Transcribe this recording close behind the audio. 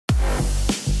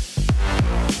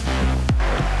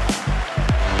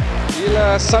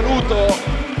il saluto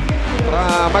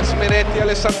tra Max Menetti e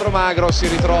Alessandro Magro, si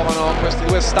ritrovano questi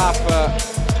due staff.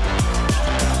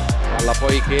 Palla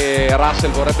poi che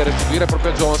Russell vorrebbe restituire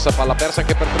proprio a Jones, palla persa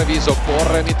anche per Treviso,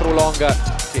 corre Nutribullet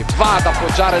che va ad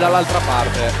appoggiare dall'altra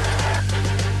parte.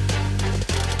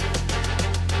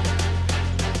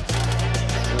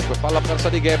 Comunque palla persa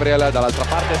di Gabriel, dall'altra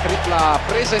parte tripla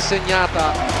presa e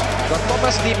segnata da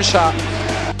Thomas Dimsha.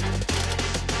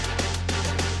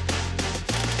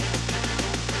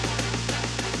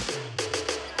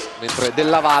 Mentre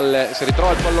Della si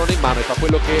ritrova il pallone in mano e fa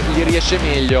quello che gli riesce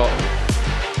meglio.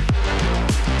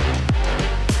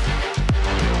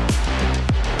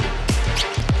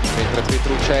 Mentre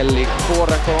Petruccelli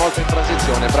corre ancora una volta in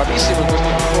transizione, bravissimo in questo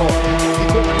tipo di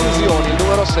conclusioni, il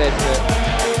numero 7.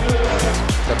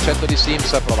 Intercetto di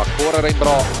Sims, prova a correre in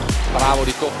bro, bravo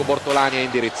di tocco Bortolani a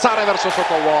indirizzare verso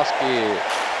Sokołowski.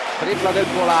 Tripla del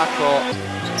polacco,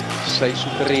 6 su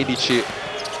 13.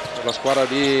 La squadra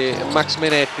di Max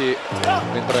Menetti,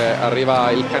 mentre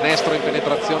arriva il canestro in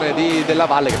penetrazione di Della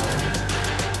Valle.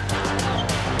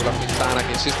 La Quintana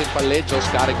che insiste in palleggio,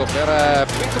 scarico per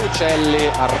Petruccelli,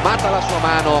 armata la sua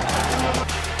mano,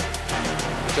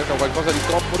 cerca qualcosa di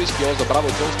troppo rischioso, bravo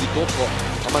Jones di tocco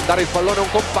a mandare il pallone a un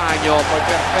compagno, poi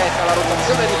perfetta la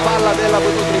rotazione di palla della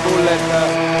Nutribullet,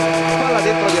 palla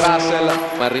dentro di Russell,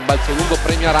 ma il rimbalzo lungo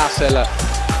premia Russell.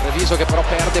 Treviso che però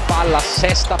perde palla,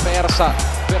 sesta persa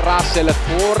per Russell,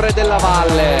 corre Della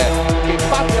Valle che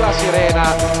batte la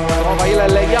sirena, trova il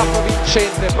layup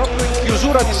vincente proprio in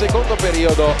chiusura di secondo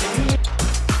periodo.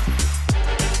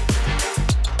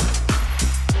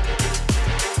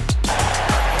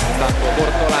 Intanto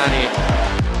Bortolani,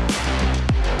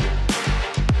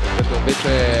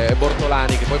 invece è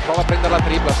Bortolani che poi prova a prendere la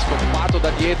tripla, stoppato da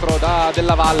dietro da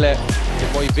Della Valle, che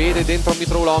poi vede dentro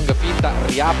Mitrulong, finta,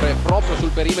 riapre proprio sul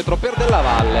perimetro per Della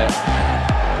Valle,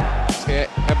 che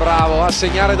è bravo a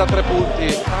segnare da 3 punti.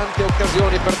 Tante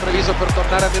occasioni per Treviso per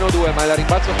tornare a -2, ma il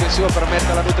rimbalzo offensivo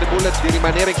permette alla Nutribullet di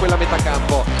rimanere in quella metà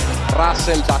campo.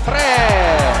 Russell da 3,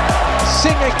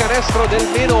 segna il canestro del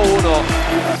 -1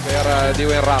 per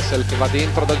Dwayne Russell, che va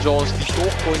dentro da Jones, di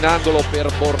tocco in angolo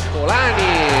per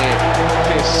Bortolani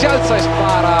che si alza e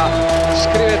spara,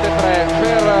 scrivete 3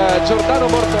 per Giordano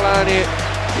Bortolani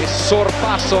e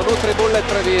sorpasso Nutribullet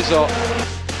Treviso.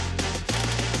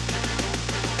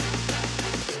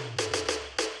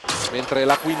 Mentre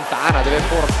la Quintana deve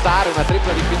portare una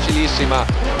tripla difficilissima,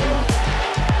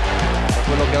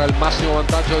 quello che era il massimo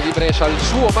vantaggio di Brescia, il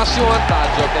suo massimo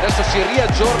vantaggio che adesso si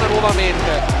riaggiorna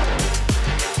nuovamente.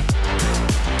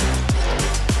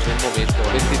 Nel momento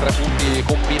 23 punti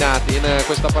combinati in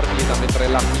questa partita, mentre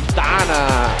la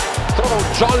Quintana trova un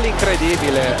jolly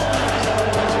incredibile.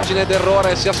 Margine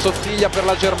d'errore si assottiglia per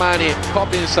la Germani,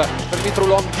 Cobbins per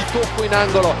Mitrulong di tocco in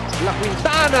angolo, la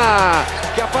Quintana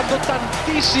che ha fatto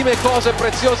tantissime cose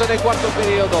preziose nel quarto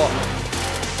periodo.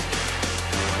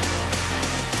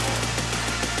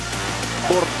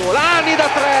 Bortolani da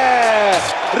 3,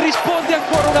 risponde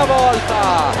ancora una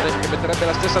volta, che metterebbe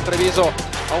la stessa Treviso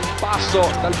a un passo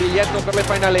dal biglietto per le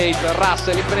Final 8.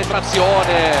 Russell in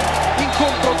penetrazione, in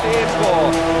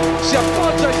controtempo, si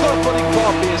appoggia il corpo di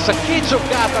Cobbins, che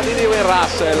giocata di Dwayne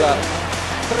Russell.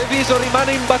 Treviso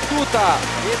rimane imbattuta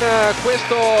in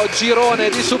questo girone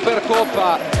di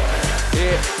Supercoppa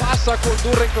e passa a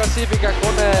condurre in classifica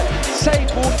con 6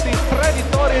 punti, 3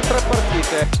 vittorie in 3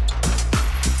 partite.